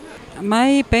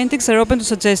My paintings are open to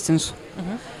suggestions.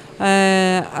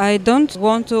 I don't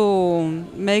want to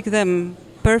make them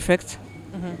perfect,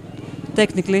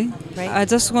 technically. Right. I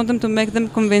just want them to make them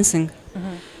convincing.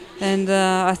 And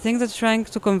I think that trying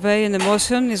to convey an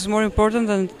emotion is more important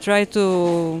than try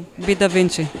to be Da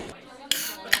Vinci.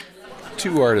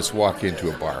 Two artists walk into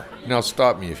a bar. Now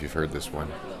stop me if you've heard this one.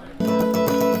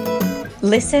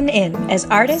 Listen in as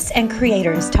artists and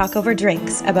creators talk over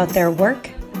drinks about their work,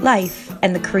 life,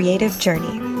 and the creative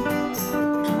journey.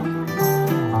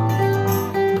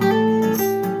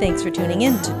 Thanks for tuning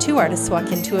in to Two Artists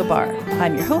Walk Into a Bar.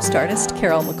 I'm your host artist,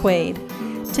 Carol McQuaid.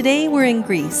 Today we're in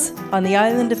Greece, on the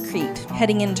island of Crete,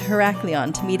 heading into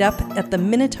Heraklion to meet up at the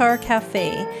Minotaur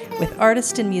Cafe with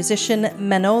artist and musician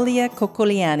Manolia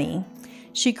Kokoliani.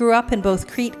 She grew up in both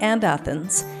Crete and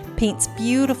Athens, paints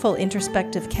beautiful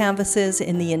introspective canvases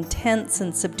in the intense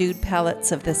and subdued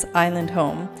palettes of this island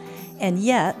home, and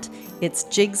yet it's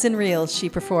jigs and reels she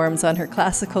performs on her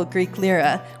classical Greek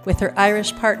lyra with her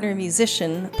Irish partner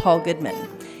musician, Paul Goodman.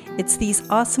 It's these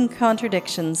awesome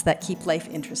contradictions that keep life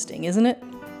interesting, isn't it?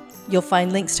 You'll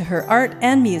find links to her art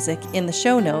and music in the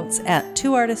show notes at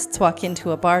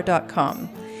twoartistswalkintoabar.com.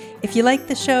 If you like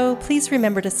the show, please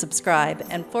remember to subscribe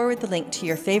and forward the link to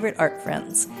your favorite art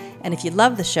friends. And if you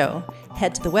love the show,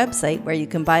 head to the website where you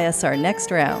can buy us our next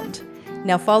round.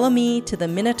 Now follow me to the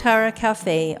Minotaur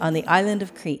Cafe on the island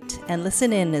of Crete and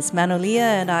listen in as Manolia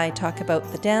and I talk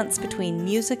about the dance between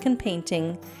music and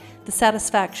painting, the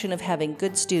satisfaction of having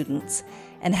good students,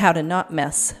 and how to not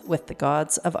mess with the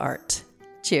gods of art.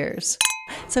 Cheers.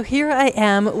 So here I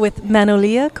am with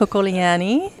Manolia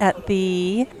Kokoliani at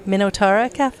the Minotaur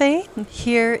Cafe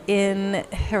here in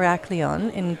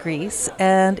Heraklion in Greece,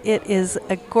 and it is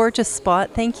a gorgeous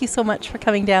spot. Thank you so much for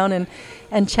coming down and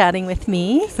chatting with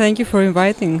me. Thank you for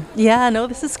inviting. Yeah, no,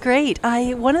 this is great.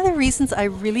 One of the reasons I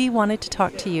really wanted to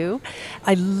talk to you,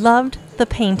 I loved the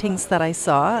paintings that I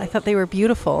saw. I thought they were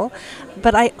beautiful,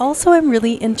 but I also am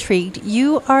really intrigued.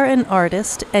 You are an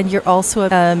artist and you're also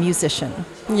a musician.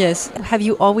 Yes. Have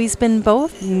you always been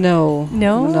both? No.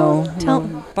 No?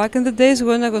 Back in the days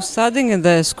when I was studying in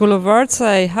the School of Arts,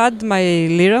 I had my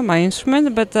lyra, my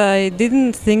instrument, but I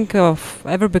didn't think of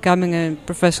ever becoming a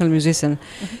professional musician.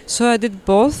 So I did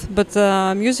both, but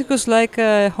music was like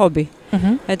a hobby.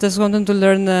 I just wanted to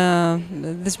learn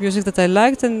this music that I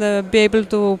liked and be able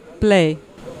to play,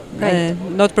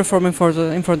 not perform in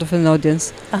front of an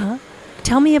audience.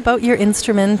 Tell me about your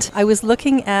instrument. I was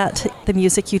looking at the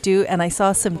music you do and I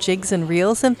saw some jigs and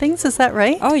reels and things. Is that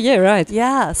right? Oh, yeah, right.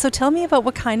 Yeah. So tell me about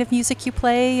what kind of music you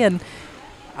play. And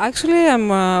actually, I'm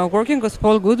working with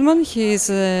Paul Goodman.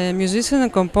 He's a musician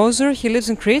and composer. He lives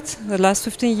in Crete the last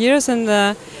 15 years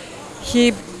and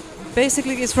he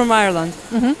basically is from Ireland.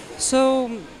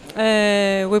 So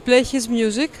we play his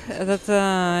music.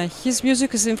 His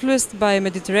music is influenced by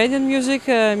Mediterranean music,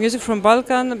 music from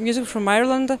Balkan, music from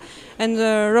Ireland, and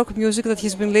rock music that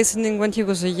he's been listening when he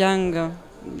was young.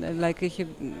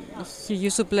 He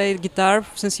used to play guitar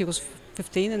since he was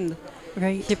 15, and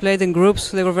he played in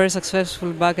groups. They were very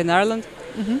successful back in Ireland.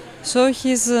 So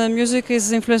his music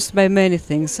is influenced by many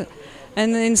things.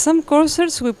 And in some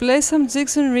concerts we play some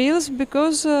jigs and reels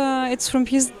because it's from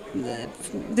his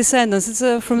descendants. It's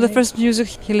from the first music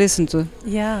he listened to.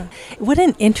 Yeah. What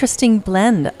an interesting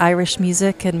blend, Irish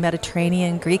music and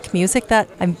Mediterranean Greek music. That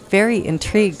I'm very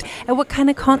intrigued. And what kind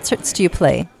of concerts do you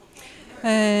play?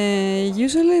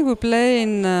 Usually we play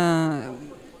in...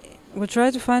 we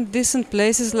try to find decent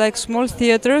places like small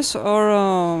theaters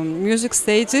or music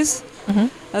stages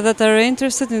that are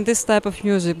interested in this type of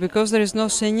music because there is no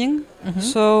singing.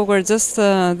 So we're just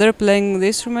there playing the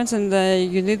instruments and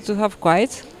you need to have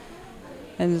quiet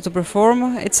and to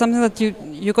perform. It's something that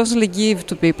you constantly give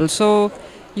to people. So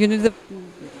you need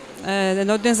an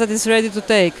audience that is ready to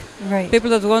take. Right. People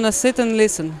that want to sit and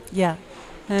listen. Yeah.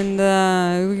 And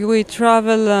we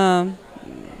travel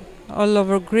all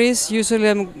over Greece.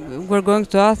 Usually we're going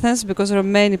to Athens because there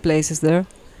are many places there.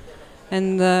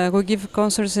 And we give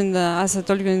concerts as I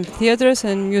told you, in theaters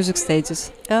and music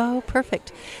stages. Oh,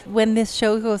 perfect. When this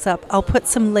show goes up, I'll put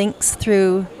some links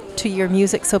through to your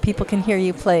music so people can hear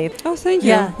you play. Oh, thank you.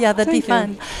 Yeah, that'd be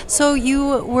fun. So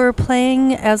you were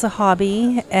playing as a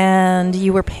hobby and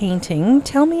you were painting.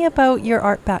 Tell me about your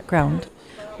art background.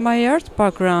 My art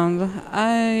background,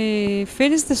 I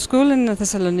finished the school in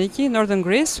Thessaloniki, northern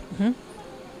Greece.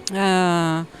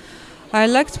 I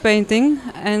liked painting,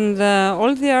 and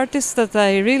all the artists that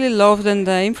I really loved and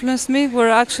influenced me were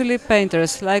actually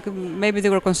painters. Like maybe they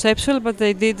were conceptual, but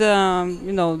they did,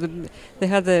 they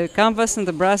had the canvas and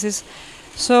the brushes.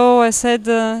 So I said,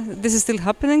 this is still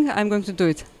happening, I'm going to do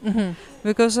it.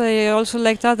 Because I also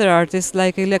liked other artists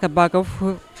like Ilya Kabakov,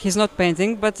 who he's not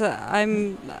painting, but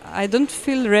I don't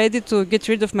feel ready to get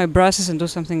rid of my brushes and do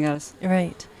something else.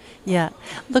 Right. Yeah.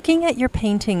 Looking at your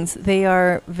paintings, they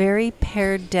are very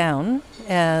pared down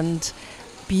and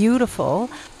beautiful.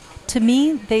 To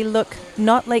me, they look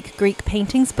not like Greek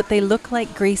paintings, but they look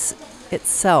like Greece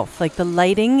itself. Like the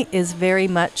lighting is very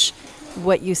much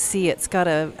what you see. It's got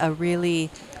a really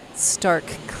stark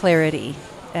clarity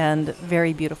and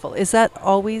very beautiful. Is that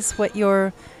always what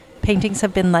your paintings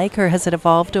have been like, or has it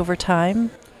evolved over time?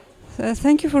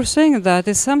 Thank you for saying that.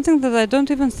 It's something that I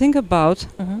don't even think about.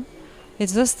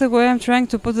 It's just the way I'm trying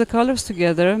to put the colors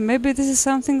together. Maybe this is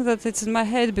something that it's in my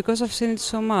head because I've seen it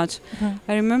so much.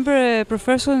 I remember a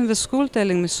professor in the school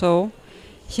telling me so.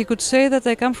 He could say that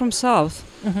I come from South.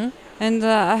 And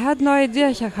I had no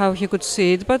idea how he could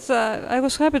see it, but I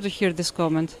was happy to hear this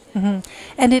comment.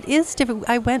 And it is different.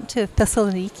 I went to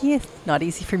Thessaloniki. Not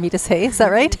easy for me to say. Is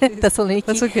that right? Thessaloniki.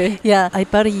 That's okay. Yeah,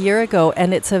 about a year ago,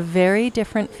 and it's a very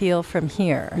different feel from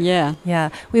here. Yeah. Yeah.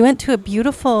 We went to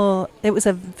it was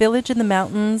a village in the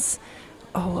mountains.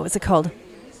 Oh, what was it called?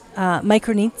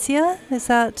 Micronizia? Is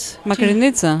that?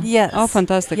 Makrinitsa? Yes. Oh,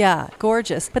 fantastic. Yeah,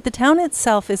 gorgeous. But the town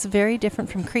itself is very different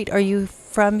from Crete. Are you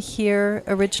from here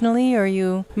originally, or are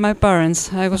you? My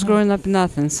parents. I was growing up in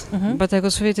Athens, but I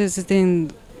was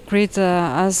visiting Crete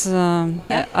as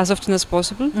often as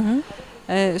possible.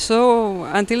 So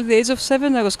until the age of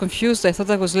 7, I was confused. I thought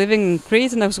I was living in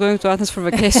Crete and I was going to Athens for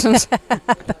vacations.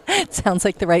 Sounds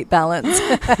like the right balance.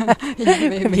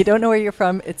 If you don't know where you're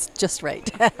from, it's just right.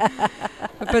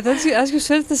 But as you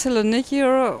said, Thessaloniki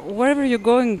or wherever you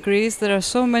go in Greece, there are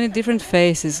so many different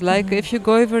faces. Like if you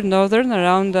go even northern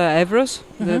around Evros,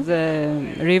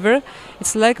 the river,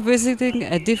 it's like visiting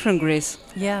a different Greece.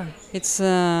 Yeah. It's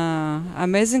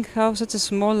amazing how such a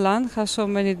small land has so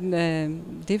many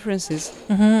differences.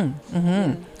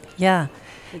 Yeah.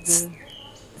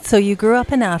 So you grew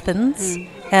up in Athens,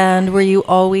 and were you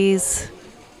always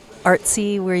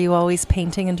artsy? Were you always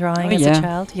painting and drawing as a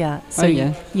child? Yeah. So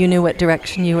you knew what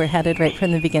direction you were headed right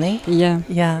from the beginning? Yeah.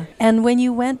 Yeah. And when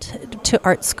you went to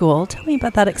art school, tell me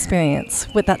about that experience,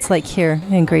 what that's like here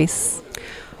in Greece.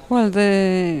 Well,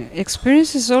 the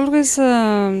experience is always...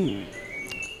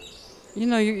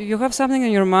 you have something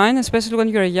in your mind, especially when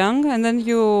you're young, and then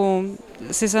you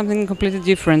see something completely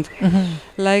different.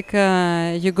 Like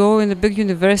you go in a big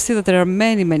university that there are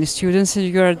many, many students and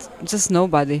you are just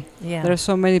nobody. Yeah. There are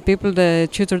so many people, the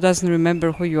tutor doesn't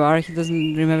remember who you are, he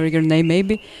doesn't remember your name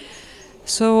maybe.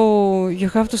 So you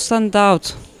have to stand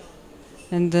out.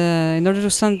 And in order to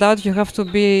stand out, you have to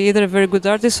be either a very good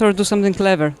artist or do something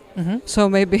clever. So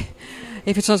maybe...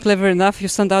 if it's not clever enough, you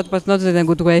stand out, but not in a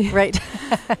good way. Right.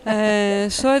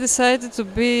 So I decided to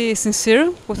be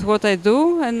sincere with what I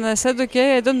do, and I said,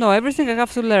 okay, I don't know everything, I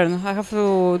have to learn. I have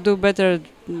to do better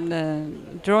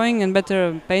drawing and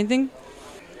better painting.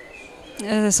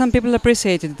 Some people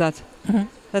appreciated that,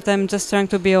 that I'm just trying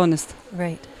to be honest.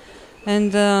 Right.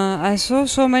 And I saw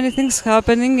so many things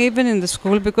happening even in the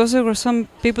school, because there were some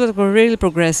people that were really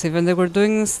progressive and they were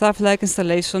doing stuff like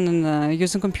installation and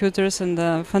using computers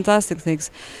and fantastic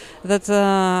things that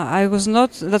that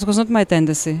was not my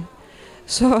tendency.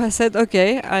 So I said,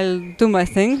 okay, I'll do my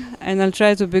thing and I'll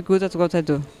try to be good at what I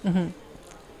do.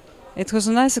 It was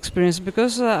a nice experience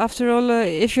because after all,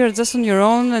 if you're just on your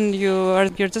own and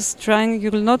you're just trying, you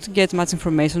will not get much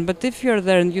information. But if you're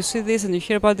there and you see this and you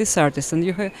hear about this artist and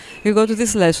you go to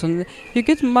this lesson, you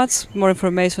get much more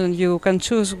information and you can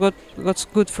choose what's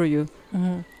good for you.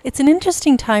 It's an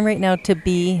interesting time right now to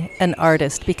be an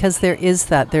artist because there is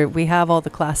that. We have all the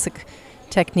classic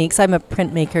techniques. I'm a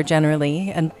printmaker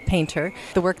generally and painter.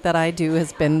 The work that I do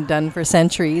has been done for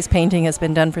centuries. Painting has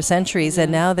been done for centuries,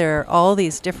 and now there are all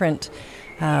these different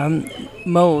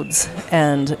modes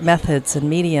and methods and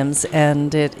mediums,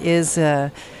 and it is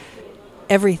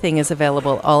everything is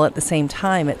available all at the same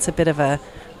time. It's a bit of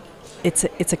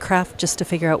it's a craft just to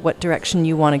figure out what direction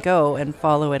you want to go and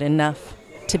follow it enough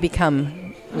to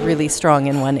become really strong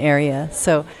in one area.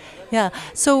 Yeah.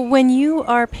 So when you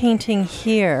are painting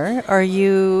here, are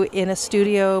you in a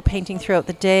studio painting throughout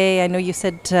the day? I know you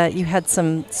said you had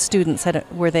some students. Are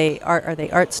they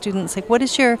art students? Like,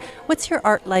 what's your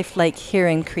art life like here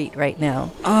in Crete right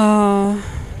now?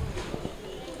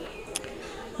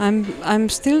 I'm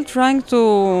still trying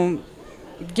to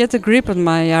get a grip on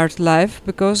my art life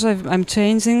because I'm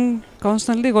changing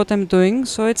constantly what I'm doing.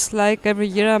 So it's like every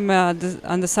year I'm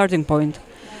on the starting point.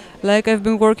 Like I've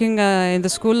been working in the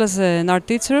school as an art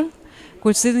teacher,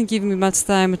 which didn't give me much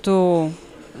time to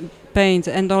paint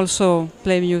and also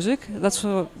play music. That's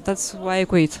why I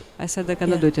quit. I said I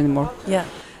cannot do it anymore. Yeah.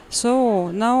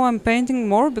 So now I'm painting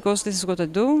more because this is what I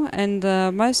do, and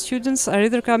my students are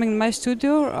either coming in my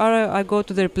studio or I go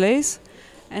to their place,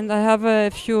 and I have a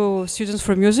few students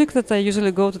for music that I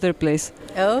usually go to their place.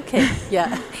 Okay,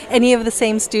 yeah. Any of the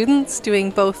same students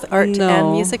doing both art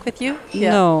and music with you?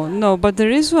 Yeah. No, but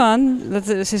there is one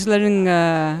that she's learning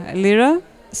lira.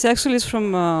 She actually is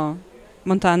from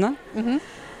Montana. Mm-hmm.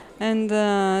 And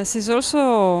she's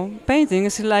also painting.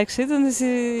 She likes it, and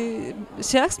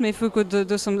she asked me if we could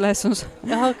do some lessons.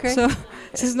 Oh, great. So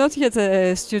she's not yet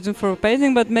a student for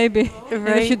painting, but maybe in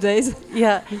a few days.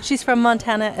 Yeah, she's from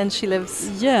Montana, and she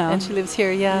lives. Yeah, and she lives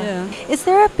here. Yeah. Is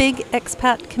there a big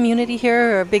expat community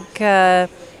here, or a big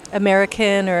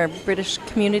American or British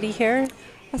community here?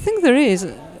 I think there is.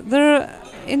 There are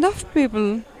enough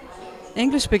people,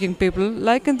 English-speaking people.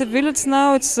 Like in the village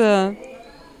now, it's.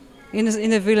 In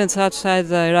a village outside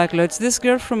Iraklo. It's this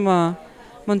girl from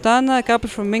Montana, a couple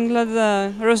from England,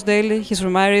 Ross Daly, he's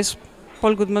from Irish,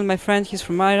 Paul Goodman, my friend, he's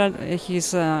from Ireland,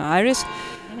 he's Irish,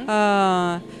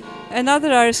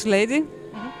 another Irish lady,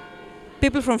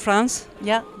 people from France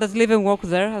that live and work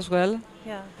there as well.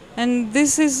 Yeah. And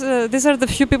these are the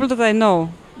few people that I know.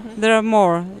 There are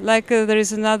more. Like there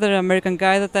is another American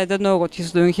guy that I don't know what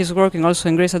he's doing. He's working also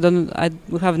in Greece.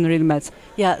 We haven't really met.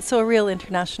 Yeah, so a real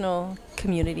international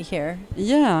community here.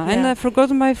 Yeah, and I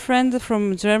forgot my friend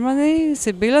from Germany,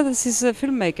 Sibylla, that she's a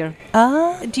filmmaker.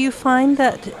 Do you find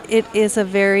that it is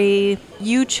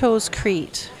you chose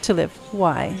Crete to live?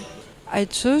 Why? I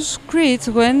chose Crete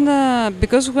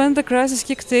because when the crisis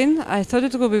kicked in, I thought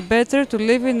it would be better to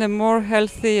live in a more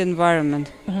healthy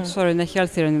environment. In a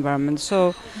healthier environment.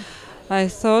 So I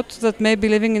thought that maybe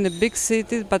living in a big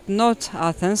city, but not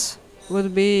Athens,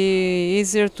 would be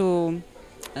easier to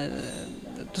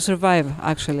survive,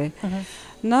 actually.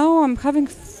 Now I'm having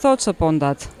thoughts upon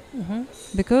that.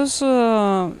 Because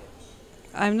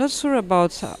I'm not sure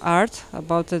about art,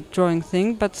 about the drawing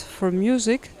thing, but for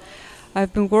music,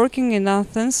 I've been working in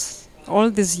Athens all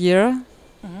this year,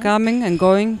 coming and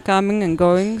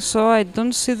going, so I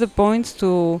don't see the point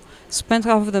to spend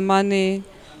half of the money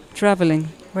traveling.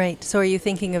 Right, so are you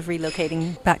thinking of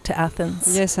relocating back to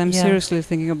Athens? Yes, I'm seriously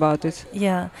thinking about it.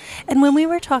 Yeah, and when we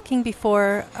were talking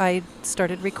before I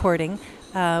started recording,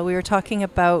 we were talking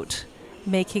about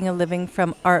making a living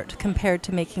from art compared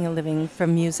to making a living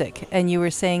from music, and you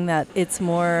were saying that it's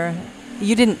more...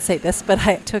 You didn't say this, but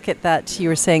I took it that you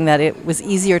were saying that it was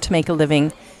easier to make a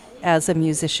living as a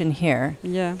musician here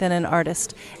than an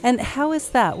artist. And how is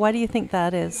that? Why do you think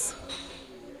that is?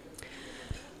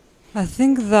 I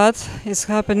think that is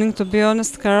happening, to be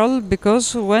honest, Carol,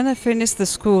 because when I finished the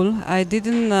school, I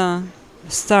didn't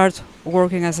start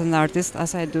working as an artist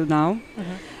as I do now.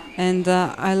 And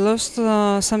I lost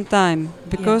some time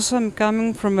because I'm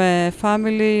coming from a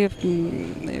family,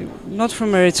 not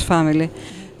from a rich family.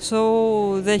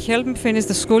 So they helped me finish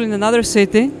the school in another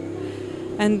city,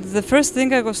 and the first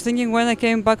thing I was thinking when I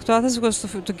came back to Athens was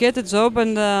to get a job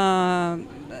and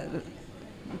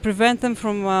prevent them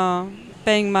from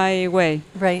paying my way.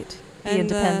 Right, be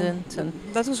independent. And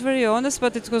that was very honest,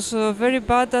 but it was very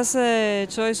bad as a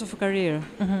choice of a career.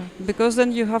 Because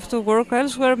then you have to work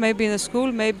elsewhere, maybe in a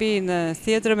school, maybe in a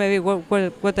theater, maybe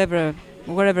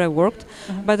wherever I worked,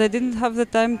 but I didn't have the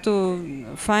time to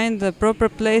find the proper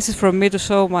places for me to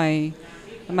show my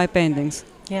paintings.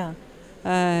 Yeah.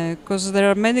 Because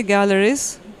there are many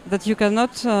galleries that you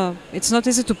cannot. It's not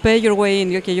easy to pay your way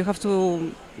in. Okay, you have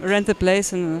to rent a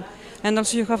place, and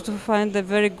also you have to find a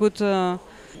very good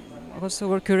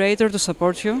curator to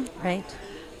support you. Right.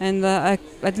 And I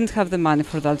didn't have the money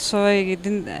for that, so I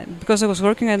didn't, because I was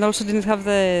working, and also didn't have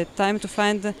the time to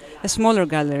find a smaller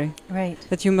gallery. Right.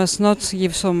 That you must not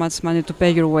give so much money to pay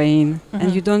your way in,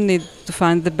 and you don't need to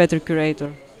find the better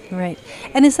curator. Right.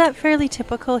 And is that fairly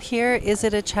typical here? Is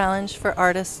it a challenge for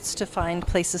artists to find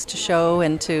places to show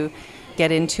and to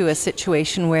get into a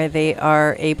situation where they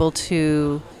are able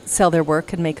to sell their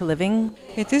work and make a living?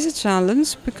 It is a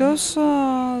challenge because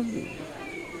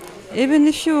even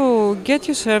if you get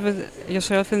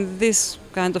yourself in this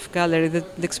kind of gallery, the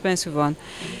expensive one,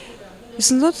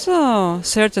 it's not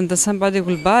certain that somebody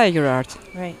will buy your art.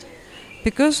 Right.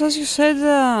 Because, as you said,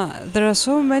 there are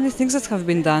so many things that have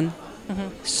been done.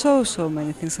 So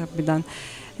many things have been done.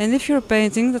 And if you're a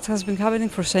painting that has been happening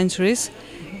for centuries,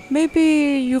 maybe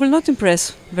you will not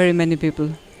impress very many people.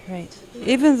 Right.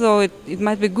 Even though it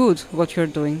might be good what you're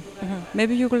doing.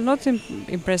 Maybe you will not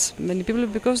impress many people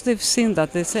because they've seen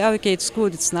that. They say, okay, it's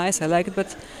good, it's nice, I like it,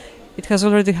 but it has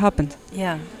already happened.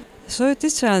 Yeah. So it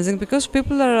is challenging because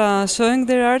people are showing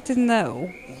their art in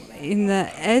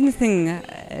anything,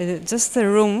 just a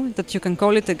room that you can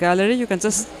call it a gallery. You can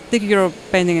just stick your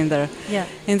painting in there. Yeah.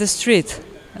 In the street,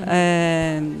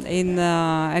 in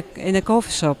a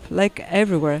coffee shop, like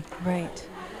everywhere. Right.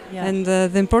 Yeah. And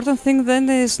the important thing then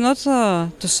is not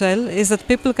to sell, is that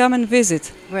people come and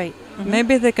visit. Right.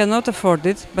 Maybe they cannot afford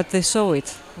it, but they saw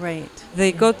it. Right.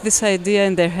 They got this idea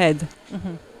in their head.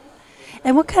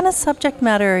 And what kind of subject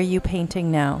matter are you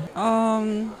painting now?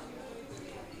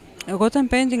 What I'm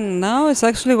painting now is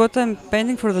actually what I'm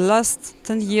painting for the last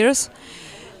 10 years.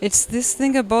 It's this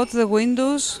thing about the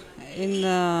windows in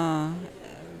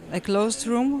a closed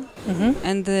room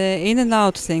and the in and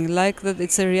out thing, like that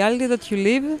it's a reality that you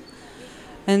live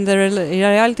and the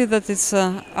reality that it's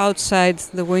outside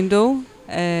the window,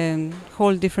 a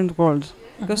whole different world.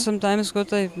 Because sometimes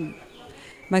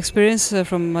my experience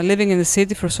from living in the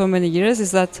city for so many years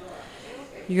is that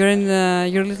you're in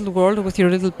your little world with your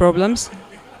little problems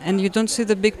and you don't see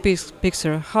the big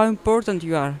picture, how important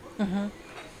you are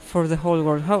for the whole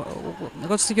world.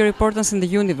 What's your importance in the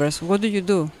universe? What do you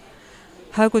do?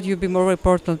 How could you be more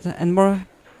important and more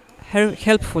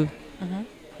helpful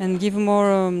and give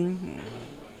more,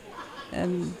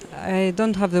 I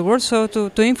don't have the word, so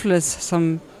to influence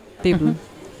some people.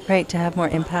 Right, to have more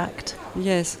impact.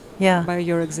 Yes, Yeah. by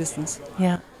your existence.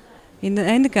 Yeah. In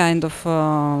any kind of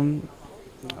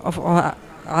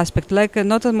aspect, like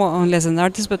not only as an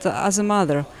artist, but as a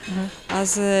mother,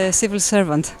 as a civil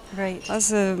servant, Right.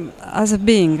 as a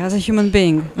being, as a human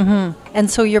being. And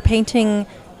so you're painting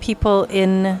people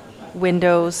in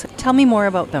windows. Tell me more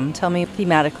about them. Tell me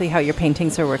thematically how your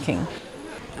paintings are working.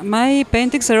 My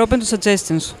paintings are open to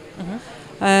suggestions.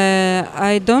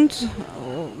 I don't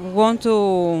want to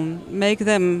make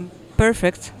them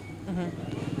perfect,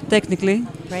 technically.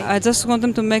 Right. I just want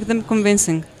them to make them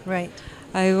convincing. Right.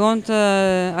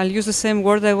 I'll use the same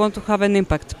word, I want to have an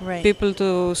impact. Right. People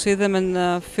to see them and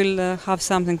have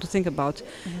something to think about.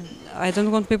 I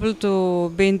don't want people to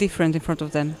be indifferent in front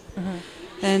of them.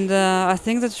 And I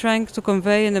think that trying to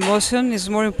convey an emotion is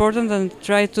more important than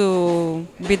try to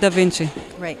be Da Vinci.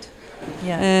 Right.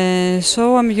 Yeah.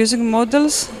 So I'm using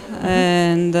models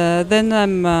and then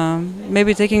I'm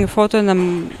maybe taking a photo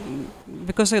and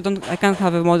because I can't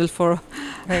have a model for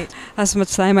Right. as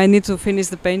much time, I need to finish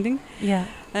the painting. Yeah.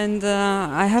 And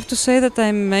I have to say that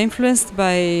I'm influenced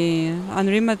by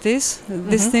Henri Matisse.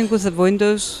 This thing with the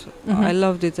windows, I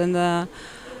loved it. And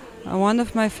one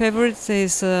of my favorites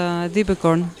is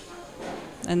Diebekorn.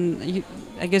 And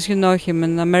I guess you know him,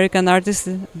 an American artist,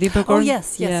 Diebekorn. Oh,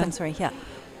 yes. Yes, Yeah. I'm sorry. Yeah.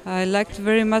 I liked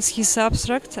very much his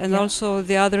abstract and Yeah. also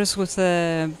the others with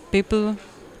people.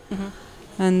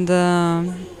 And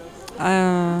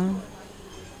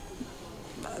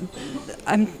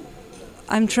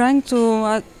I'm trying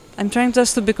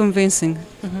just to be convincing,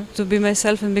 to be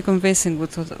myself and be convincing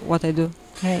with what I do.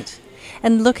 Right.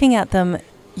 And looking at them,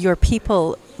 your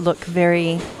people look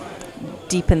very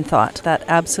deep in thought. That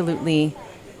absolutely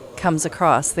comes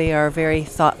across. They are very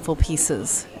thoughtful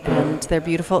pieces and they're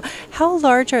beautiful. How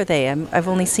large are they? I've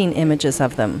only seen images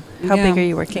of them. How big are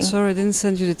you working? Sorry, I didn't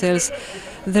send you details.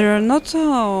 They are not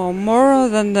more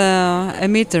than a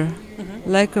meter,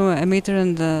 like a meter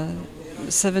and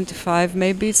 75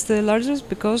 maybe it's the largest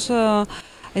because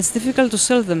it's difficult to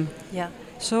sell them. Yeah.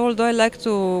 So although I like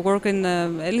to work in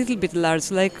a little bit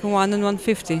large, like 1 and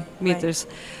 150 meters,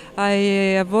 I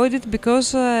avoid it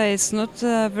because it's not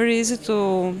very easy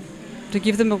to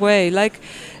give them away. Like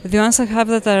the ones I have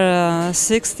that are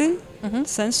 60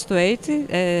 cents to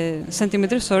 80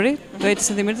 centimeters, to 80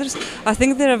 centimeters. I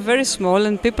think they are very small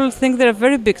and people think they are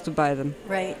very big to buy them.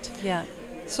 Right. Yeah.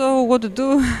 So what to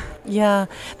do? Yeah,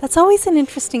 that's always an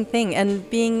interesting thing. And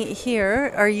being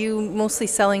here, are you mostly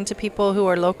selling to people who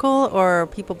are local or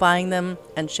people buying them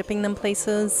and shipping them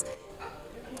places?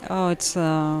 Oh, it's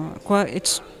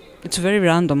very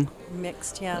random.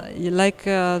 Mixed, yeah.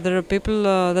 There are people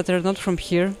that are not from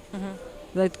here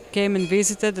that came and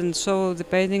visited and saw the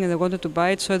painting and they wanted to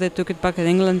buy it, so they took it back in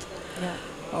England.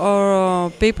 Yeah. Or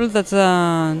people that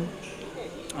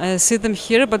see them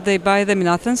here, but they buy them in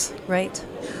Athens. Right.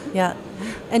 Yeah.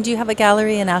 And do you have a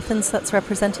gallery in Athens that's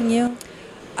representing you?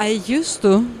 I used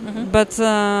to, but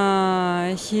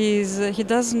he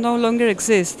does no longer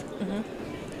exist.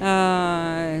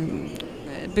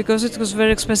 Because it was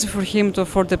very expensive for him to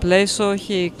afford the place, so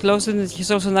he closed it.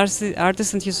 He's also an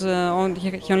artist and he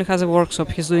only has a workshop.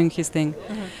 He's doing his thing.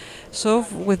 So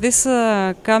with this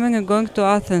coming and going to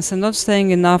Athens and not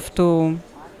staying enough to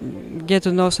get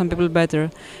to know some people better,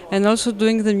 and also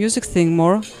doing the music thing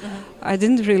more, I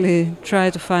didn't really try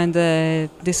to find a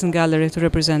decent gallery to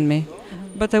represent me,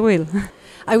 but I will.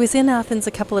 I was in Athens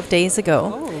a couple of days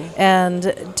ago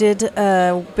and did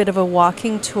a bit of a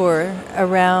walking tour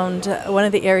around. One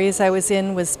of the areas I was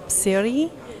in was Psyri.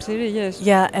 Psyri, yes.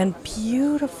 Yeah, and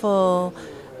beautiful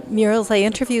murals. I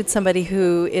interviewed somebody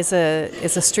who is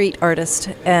a street artist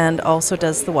and also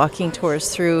does the walking tours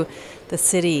through the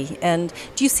city. And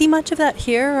do you see much of that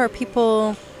here? Are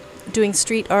people doing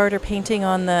street art or painting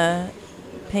on the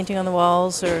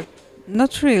walls? Or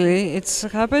Not really. It's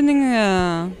happening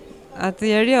at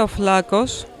the area of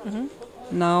Lagos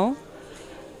now.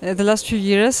 The last few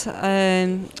years,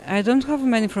 I don't have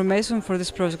many information for this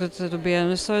project, to be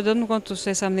honest, so I don't want to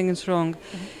say something is wrong.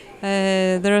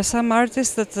 There are some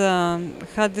artists that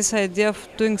had this idea of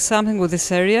doing something with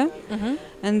this area,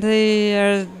 and they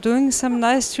are doing some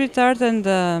nice street art and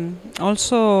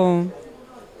also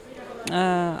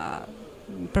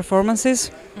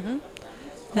performances.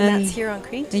 and that's here on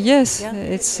Crete? Yes, Yeah.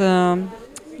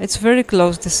 it's very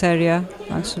close, this area.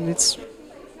 Actually, it's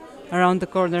around the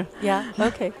corner. Yeah,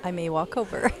 okay. I may walk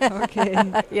over. Okay.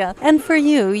 Yeah. And for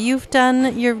you,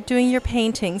 you're doing your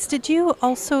paintings. Did you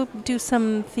also do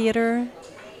some theater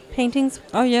paintings?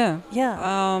 Oh yeah.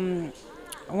 Yeah.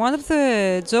 One of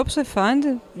the jobs I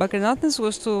found back in Athens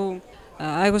was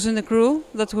I was in a crew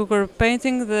that we were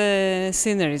painting the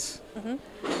sceneries.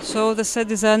 So the set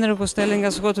designer was telling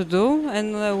us what to do,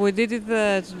 and we did it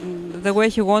the way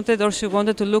he wanted or she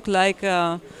wanted to look like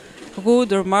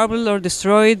wood or marble or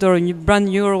destroyed or brand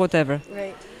new or whatever.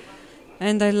 Right.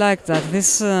 And I liked that.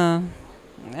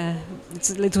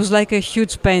 It was like a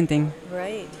huge painting.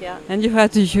 Right, yeah. And you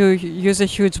had to use a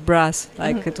huge brush.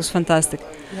 Like it was fantastic.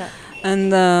 Yeah.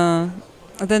 And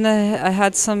then I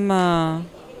had some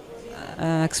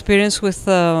experience with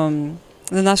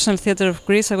the National Theatre of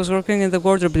Greece. I was working in the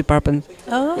wardrobe department.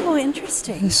 Oh,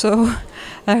 interesting. So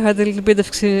I had a little bit of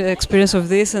experience of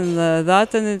this and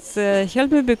that, and it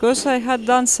helped me because I had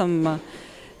done some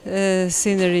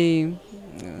scenery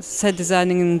set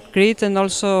designing in Crete and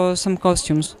also some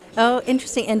costumes. Oh,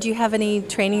 interesting. And do you have any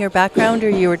training or background, or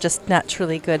you were just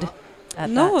naturally good at that?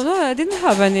 No, I didn't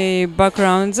have any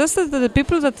background. Just that the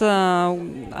people that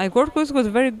I worked with were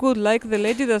very good. Like the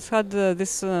lady that had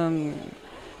this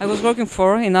I was working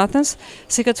for in Athens.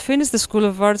 She had finished the School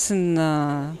of Arts in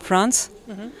France.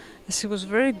 She was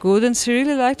very good and she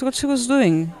really liked what she was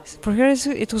doing. For her,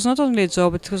 it was not only a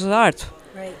job, it was art.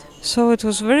 Right. So it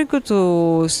was very good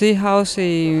to see how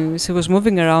she was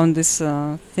moving around this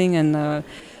thing and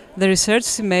the research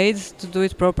she made to do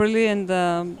it properly, and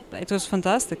it was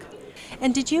fantastic.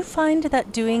 And did you find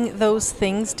that doing those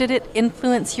things, did it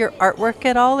influence your artwork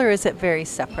at all, or is it very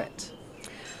separate?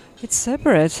 It's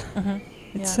separate.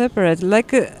 It's separate.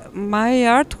 Like my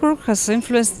artwork has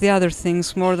influenced the other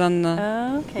things more than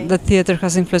the theater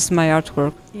has influenced my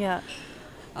artwork. Yeah.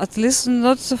 At least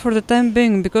not for the time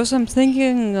being, because I'm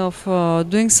thinking of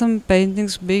doing some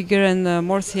paintings bigger and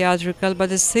more theatrical,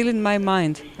 but it's still in my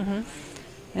mind.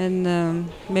 And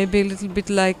maybe a little bit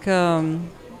like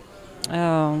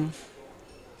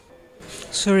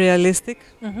surrealistic.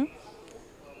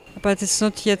 But it's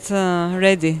not yet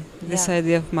ready, this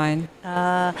idea of mine.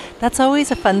 That's always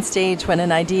a fun stage when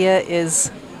an idea is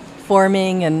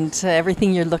forming and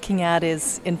everything you're looking at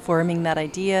is informing that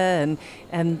idea,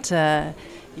 and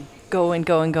you go and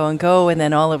go and go and go, and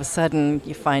then all of a sudden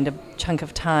you find a chunk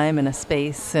of time and a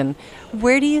space. And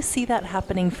where do you see that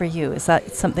happening for you? Is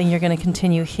that something you're going to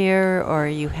continue here, or are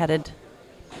you headed?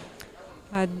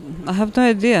 I have no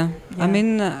idea. Yeah. I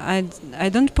mean, I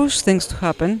don't push things to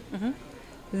happen.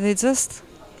 They just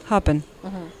happen.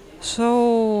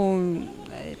 So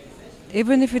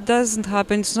even if it doesn't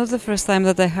happen, it's not the first time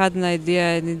that I had an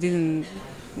idea and it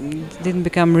didn't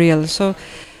become real. So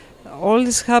all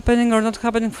is happening or not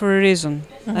happening for a reason.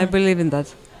 I believe in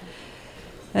that.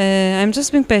 I'm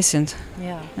just being patient.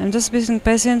 Yeah. I'm just being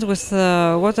patient with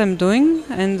what I'm doing,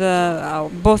 and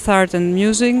both art and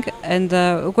music, and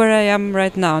where I am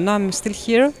right now. Now I'm still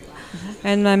here,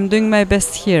 and I'm doing my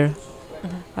best here.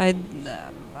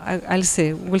 I'll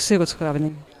see. We'll see what's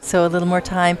happening. So a little more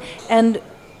time. And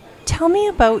tell me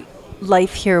about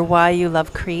life here, why you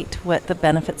love Crete, what the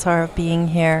benefits are of being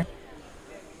here.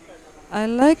 I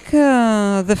like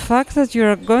the fact that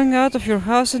you're going out of your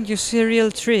house and you see a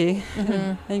real tree.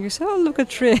 And you say, oh, look, a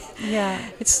tree. Yeah.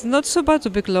 It's not so bad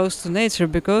to be close to nature,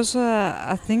 because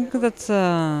I think that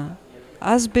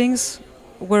as beings,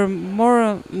 we're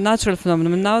more natural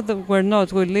phenomenon. Now that we're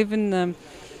not, we live in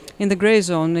the gray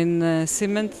zone, in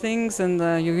cement things, and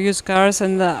you use cars,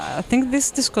 and I think this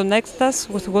disconnects us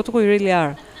with what we really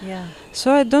are. Yeah.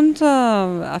 So I don't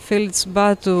I feel it's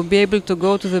bad to be able to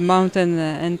go to the mountain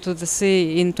and to the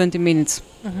sea in 20 minutes,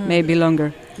 maybe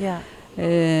longer. Yeah.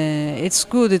 It's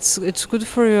good. It's good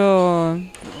for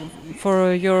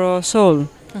your soul.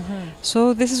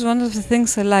 So this is one of the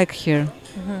things I like here.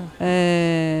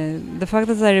 The fact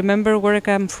that I remember where I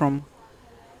come from.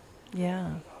 Yeah.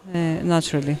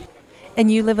 Naturally. And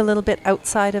you live a little bit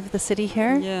outside of the city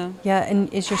here? Yeah. Yeah,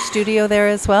 and is your studio there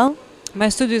as well? My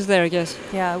studio is there, yes.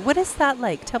 Yeah. What is that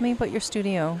like? Tell me about your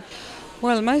studio.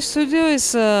 Well, my studio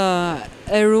is a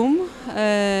room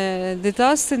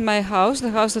detached in my house,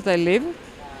 the house that I live.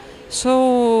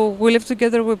 So we live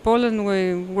together with Paul and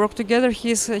we work together. He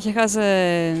has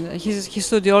his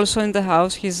studio also in the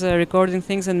house. He's recording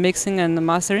things and mixing and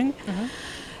mastering.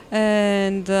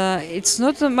 And it's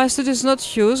not my studio is not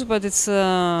huge, but it's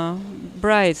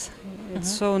bright. It's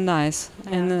so nice,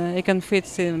 and it can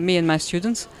fit me and my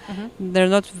students. They're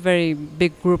not very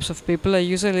big groups of people. I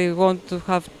usually want to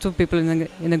have 2 people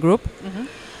in a group,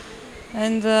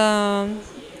 and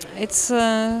it's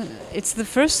the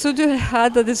first studio I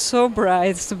had that is so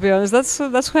bright. To be honest,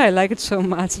 that's why I like it so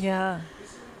much. Yeah.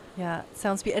 Yeah.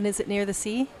 Sounds and is it near the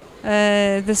sea?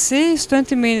 The sea is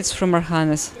 20 minutes from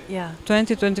Archanes. Yeah.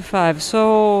 25.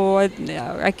 So I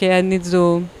need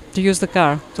to use the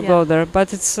car to go there,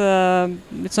 but it's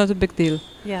not a big deal.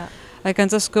 Yeah. I can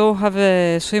just go have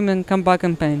a swim and come back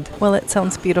and paint. Well, it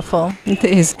sounds beautiful. It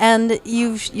is. And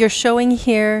you're showing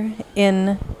here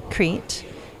in Crete,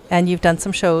 and you've done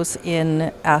some shows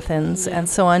in Athens and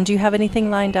so on. Do you have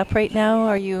anything lined up right now?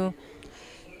 Are you?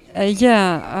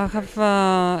 Yeah, I have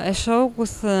a show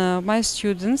with my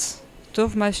students. 2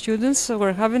 of my students.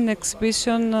 We're having an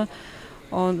exhibition.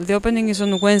 The opening is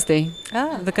on Wednesday.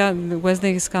 The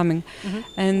Wednesday is coming.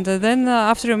 And then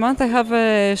after a month I have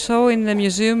a show in the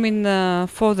museum in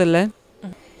Fodele.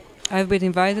 I've been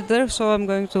invited there, so I'm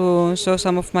going to show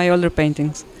some of my older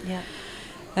paintings. Yeah.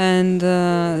 And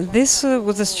this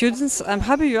with the students, I'm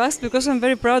happy you asked because I'm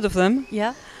very proud of them.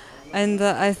 Yeah. And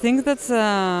I think that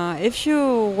if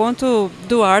you want to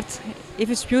do art, if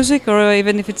it's music or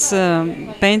even if it's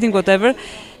painting, whatever,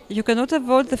 you cannot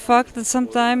avoid the fact that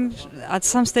sometimes, at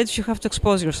some stage, you have to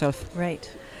expose yourself. Right.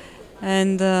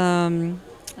 And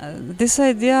this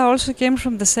idea also came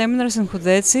from the seminars in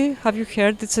Houdetsi. Have you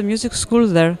heard? It's a music school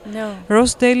there. No.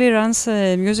 Ross Daly runs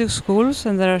music schools,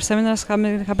 and there are seminars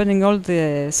happening all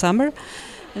the summer.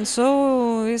 And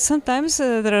so sometimes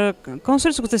there are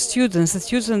concerts with the students. The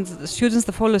students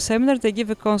that follow a seminar, they give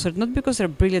a concert, not because they're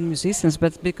brilliant musicians,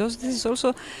 but because this is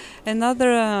also another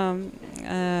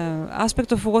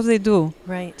aspect of what they do.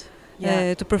 Right.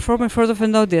 Yeah. To perform in front of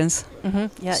an audience.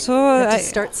 Yeah. So you have to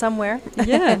start somewhere.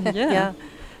 Yeah.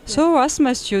 So I asked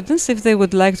my students if they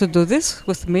would like to do this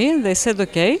with me, and they said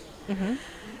okay.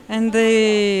 And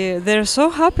they're so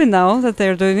happy now that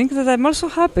they're doing it that I'm also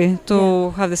happy to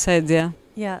have this idea.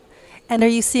 Yeah. And are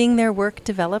you seeing their work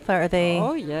develop? Are they?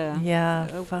 Oh, yeah.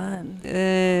 Yeah, fun.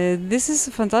 This is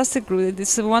a fantastic group.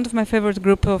 It's one of my favorite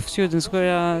group of students.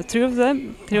 We're 3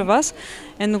 of us,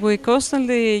 and we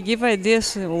constantly give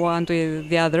ideas one to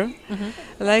the other.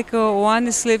 Like one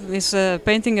is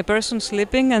painting a person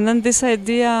sleeping, and then this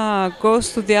idea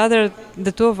goes to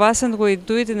the 2 of us, and we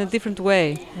do it in a different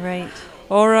way. Right.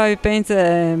 Or I paint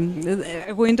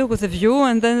a window with a view,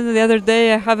 and then the other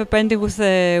day I have a painting with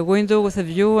a window with a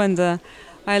view, and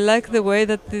I like the way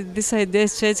that this idea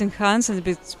is changing hands and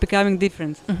it's becoming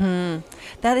different.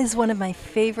 That is one of my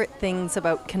favorite things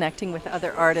about connecting with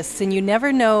other artists, and you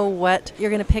never know what you're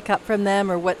going to pick up from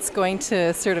them or what's going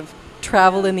to sort of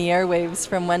travel in the airwaves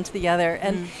from one to the other.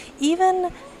 And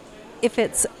even if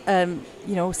it's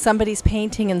somebody's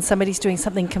painting and somebody's doing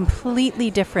something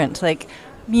completely different, like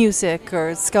music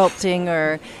or sculpting,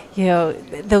 or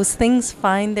those things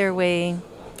find their way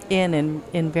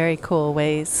in very cool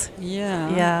ways.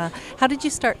 Yeah. How did you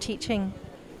start teaching?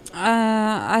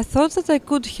 I thought that I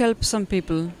could help some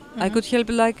people. I could help,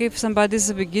 like if somebody is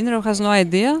a beginner or has no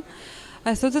idea,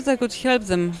 I thought that I could help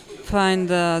them find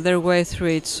their way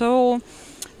through it. So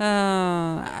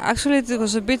actually it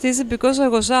was a bit easy because I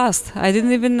was asked. I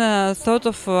didn't even thought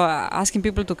of asking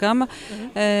people to come.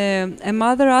 A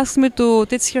mother asked me to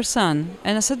teach her son,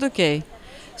 and I said okay.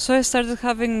 So I started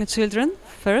having children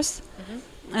first,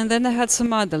 and then I had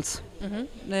some adults.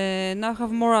 Now I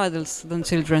have more adults than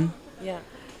children,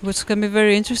 which can be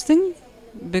very interesting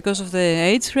because of the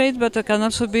age rate, but it can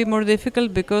also be more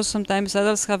difficult because sometimes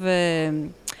adults have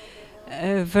a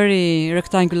very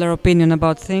rectangular opinion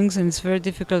about things, and it's very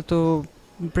difficult to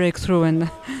break through and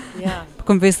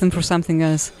convince them for something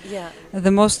else.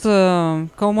 The most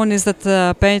common is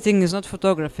that painting is not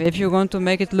photography. If you want to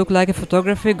make it look like a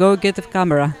photography, go get a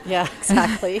camera. Yeah,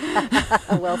 exactly.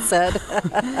 Well said.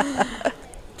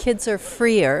 Kids are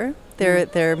freer.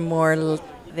 They're more.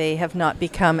 They have not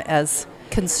become as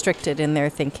constricted in their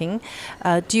thinking.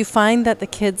 Do you find that the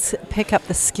kids pick up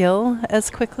the skill as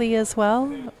quickly as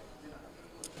well?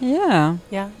 Yeah.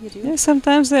 Yeah, you do? Yeah,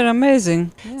 sometimes they're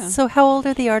amazing. Yeah. So how old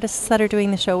are the artists that are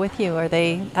doing the show with you? Are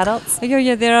they adults?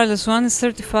 Yeah, there are this one is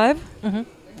 35 Mm-hmm.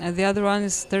 and the other one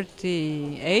is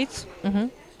 38. Mm-hmm.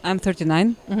 I'm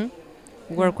 39.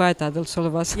 Mm-hmm. We're quite adults, all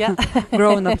of us. Yeah.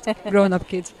 grown up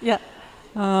kids. Yeah.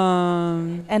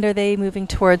 Um, And are they moving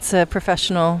towards a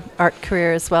professional art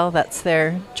career as well? That's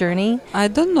their journey? I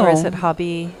don't know. Or is it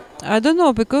hobby? I don't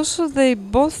know, because they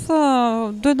both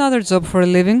do another job for a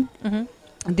living. Mm-hmm.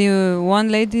 The one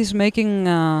lady is making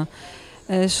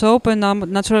soap and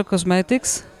natural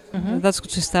cosmetics. Mm-hmm. That's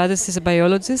what she studies. She's a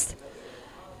biologist.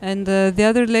 And the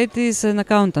other lady is an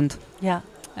accountant. Yeah.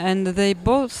 And they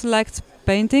both liked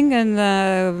painting,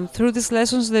 and through these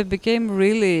lessons they became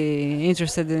really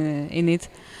interested in it.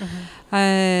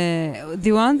 Mm-hmm.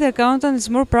 The accountant is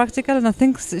more practical, and I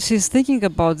think she's thinking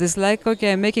about this, like,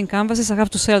 okay, I'm making canvases, I have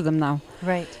to sell them now.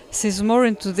 Right. She's more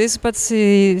into this, but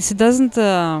she doesn't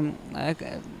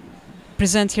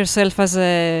present herself as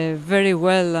a very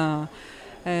well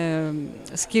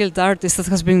skilled artist that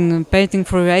has been painting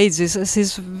for ages.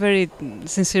 She's very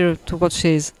sincere to what she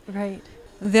is. Right.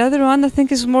 The other one, I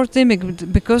think, is more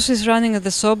timid because she's running the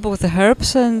shop with the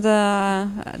herbs, and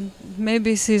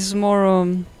maybe she's more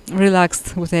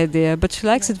relaxed with the idea, but she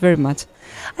likes it very much.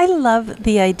 I love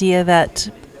the idea that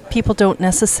people don't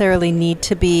necessarily need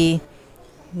to be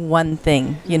one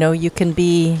thing. You know, you can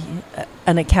be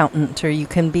an accountant, or you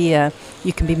can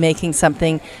be making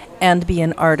something and be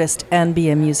an artist and be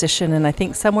a musician. And I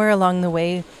think somewhere along the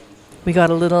way we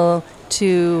got a little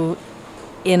too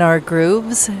in our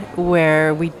grooves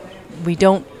where we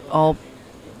don't all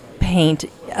paint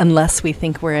unless we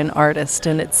think we're an artist.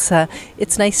 And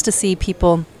it's nice to see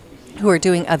people who are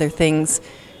doing other things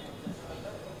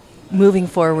moving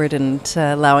forward and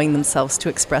allowing themselves to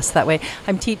express that way.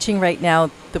 I'm teaching right now.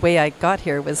 The way I got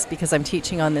here was because I'm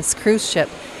teaching on this cruise ship,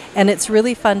 and it's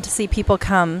really fun to see people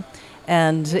come,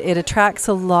 and it attracts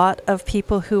a lot of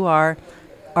people who are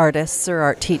artists or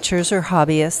art teachers or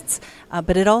hobbyists,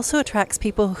 but it also attracts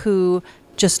people who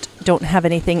just don't have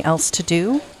anything else to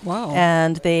do. Wow.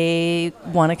 And they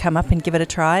want to come up and give it a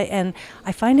try. And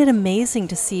I find it amazing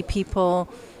to see people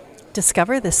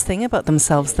discover this thing about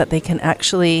themselves that they can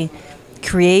actually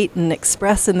create and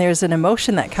express, and there's an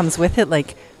emotion that comes with it,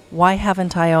 like, why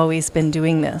haven't I always been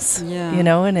doing this? Yeah. You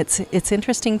know, and it's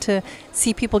interesting to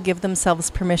see people give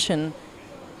themselves permission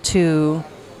to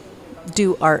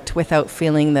do art without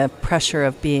feeling the pressure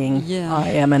of being, Yeah. I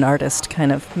am an artist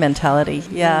kind of mentality.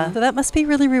 Yeah. So that must be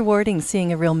really rewarding,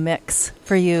 seeing a real mix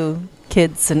for you,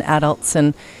 kids and adults,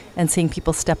 and seeing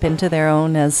people step into their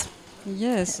own as...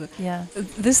 Yes. Yeah.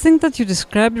 This thing that you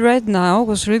described right now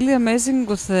was really amazing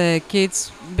with the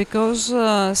kids, because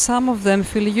some of them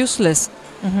feel useless.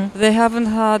 Mm-hmm. They haven't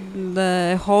had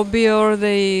a hobby, or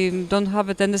they don't have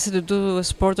a tendency to do a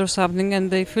sport or something,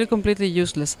 and they feel completely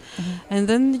useless. Mm-hmm. And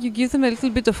then you give them a little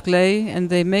bit of clay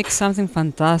and they make something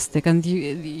fantastic, and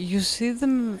you see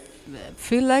them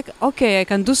feel like, okay, I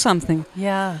can do something.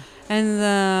 Yeah. And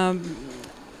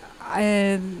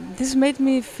this made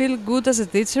me feel good as a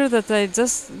teacher, that I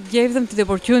just gave them the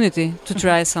opportunity to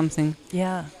try something.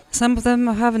 Yeah. Some of them,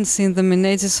 I haven't seen them in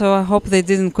ages, so I hope they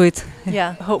didn't quit.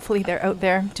 Yeah. Hopefully they're out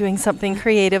there doing something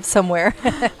creative somewhere.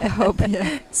 I hope,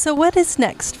 yeah. So what is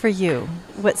next for you?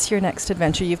 What's your next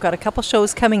adventure? You've got a couple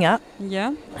shows coming up.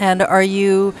 Yeah. And are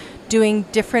you doing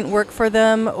different work for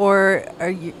them, or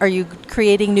are you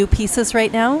creating new pieces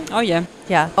right now? Oh, yeah.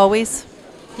 Yeah. Always?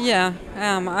 Yeah.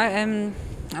 I am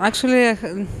actually,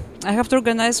 I have to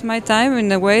organize my time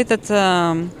in a way that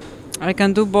I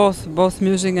can do both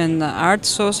music and art.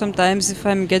 So sometimes if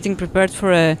I'm getting prepared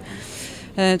for a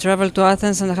travel to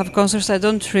Athens and I have concerts, I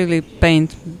don't really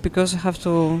paint, because I have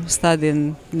to study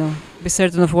and be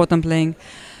certain of what I'm playing.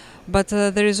 But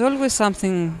there is always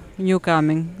something new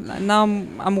coming. Now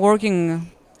I'm working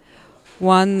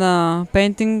one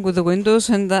painting with the windows,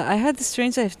 and I had this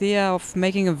strange idea of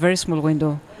making a very small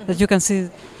window that you can see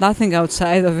nothing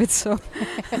outside of it. So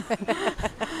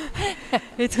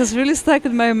it has really stuck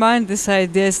in my mind, this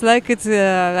idea. It's like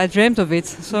I dreamt of it.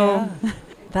 So yeah.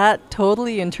 That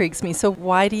totally intrigues me. So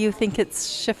why do you think it's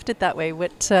shifted that way?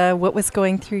 What was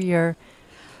going through your...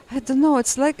 I don't know.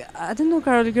 It's like, I don't know,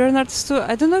 Carol, you're an artist too.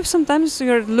 I don't know if sometimes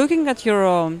you're looking at your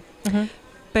Mm-hmm.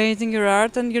 painting your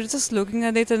art, and you're just looking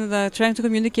at it and trying to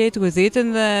communicate with it,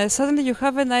 and suddenly you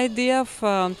have an idea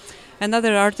of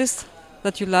another artist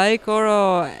that you like, or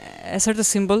a certain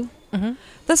symbol. Mm-hmm.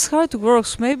 That's how it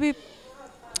works. Maybe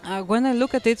when I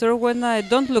look at it, or when I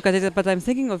don't look at it, but I'm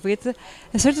thinking of it,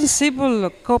 a certain symbol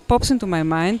pops into my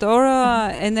mind, or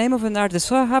a name of an artist.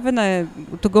 So I happen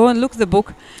to go and look the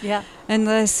book, Yeah. and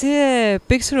I see a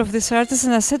picture of this artist,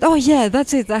 and I said, "Oh yeah,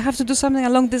 that's it. I have to do something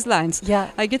along these lines." Yeah.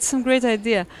 I get some great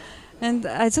idea, and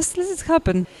I just let it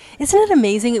happen. Isn't it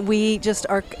amazing? We just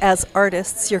are, as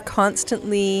artists, you're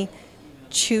constantly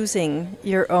choosing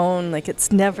your own, like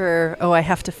it's never, oh, I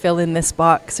have to fill in this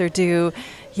box or do,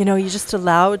 you're just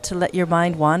allowed to let your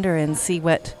mind wander and see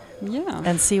what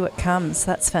comes.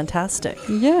 That's fantastic.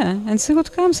 Yeah, and see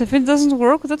what comes. If it doesn't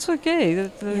work, that's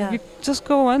okay. You just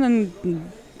go on and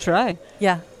try.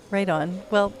 Yeah, right on.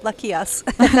 Well, lucky us.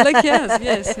 Like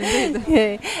yes, indeed.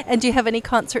 Yeah. And do you have any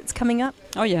concerts coming up?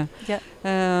 Oh yeah. Yeah.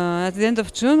 At the end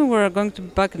of June, we're going to be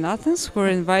back in Athens. We're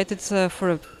invited for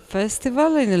a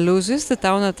festival in Eleusis, the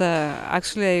town that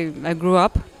actually I grew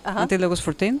up until I was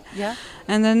 14. Yeah.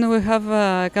 And then we have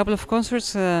a couple of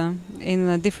concerts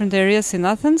in different areas in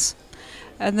Athens.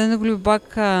 And then we'll be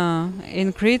back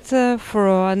in Crete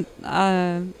for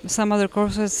some other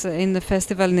concerts in the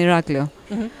festival in Iraklio.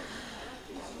 Mm-hmm.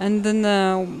 And then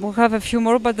we'll have a few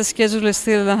more, but the schedule is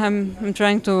still, I'm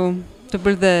trying to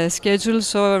build the schedule,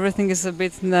 so everything is a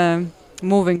bit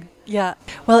moving. Yeah.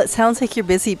 Well, it sounds like you're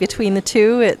busy between the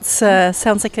two. It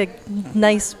sounds like a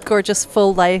nice, gorgeous,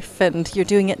 full life, and you're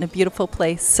doing it in a beautiful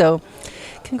place. So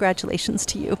congratulations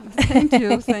to you.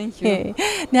 Thank you.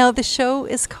 Now, the show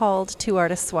is called Two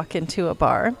Artists Walk Into a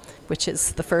Bar, which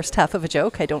is the first half of a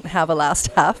joke. I don't have a last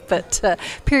half, but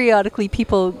periodically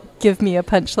people give me a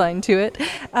punchline to it.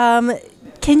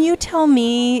 Can you tell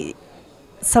me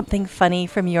something funny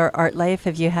from your art life?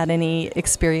 Have you had any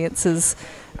experiences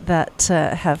that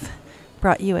have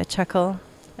brought you a chuckle,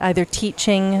 either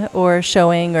teaching or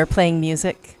showing or playing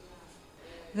music?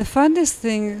 The funniest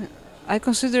thing, I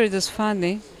consider it as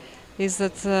funny, is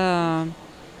that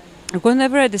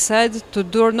whenever I decide to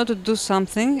do or not to do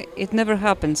something, it never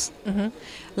happens. Mm-hmm.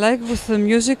 Like with the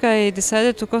music, I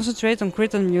decided to concentrate on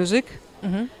Cretan music,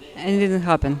 Mm-hmm. and it didn't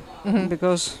happen. Mm-hmm.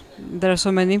 Because there are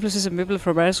so many influences and people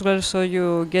from Israel, so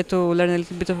you get to learn a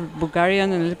little bit of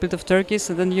Bulgarian and a little bit of Turkish,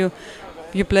 and then you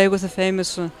play with a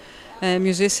famous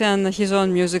musician, his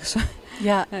own music. So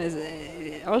Yeah.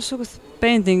 Also with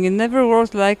painting, it never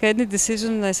worked like any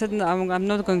decision. I said, no, I'm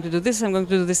not going to do this, I'm going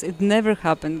to do this. It never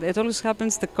happened. It always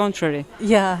happens the contrary.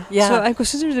 Yeah. So I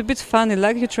consider it a bit funny,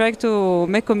 like you try to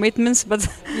make commitments, but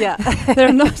Yeah.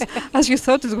 they're not as you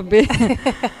thought it would be.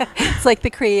 It's like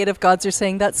the creative gods are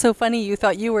saying, that's so funny, you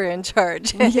thought you were in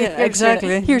charge. Yeah,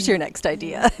 exactly. Here's your next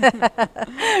idea.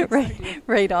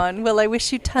 Right on. Well, I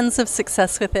wish you tons of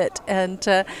success with it. And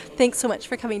thanks so much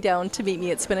for coming down to meet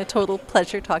me. It's been a total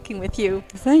pleasure talking with you.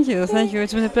 Thank you.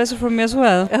 It's been a pleasure for me as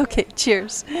well. Okay,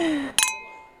 cheers.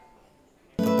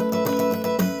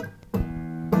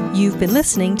 You've been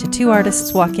listening to Two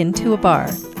Artists Walk Into a Bar.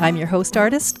 I'm your host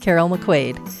artist, Carol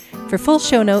McQuaid. For full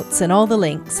show notes and all the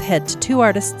links, head to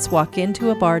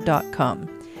twoartistswalkintoabar.com.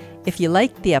 If you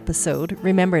liked the episode,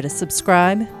 remember to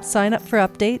subscribe, sign up for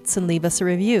updates, and leave us a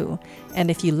review. And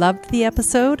if you loved the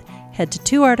episode, head to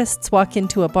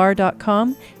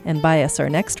twoartistswalkintoabar.com and buy us our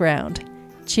next round.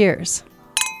 Cheers.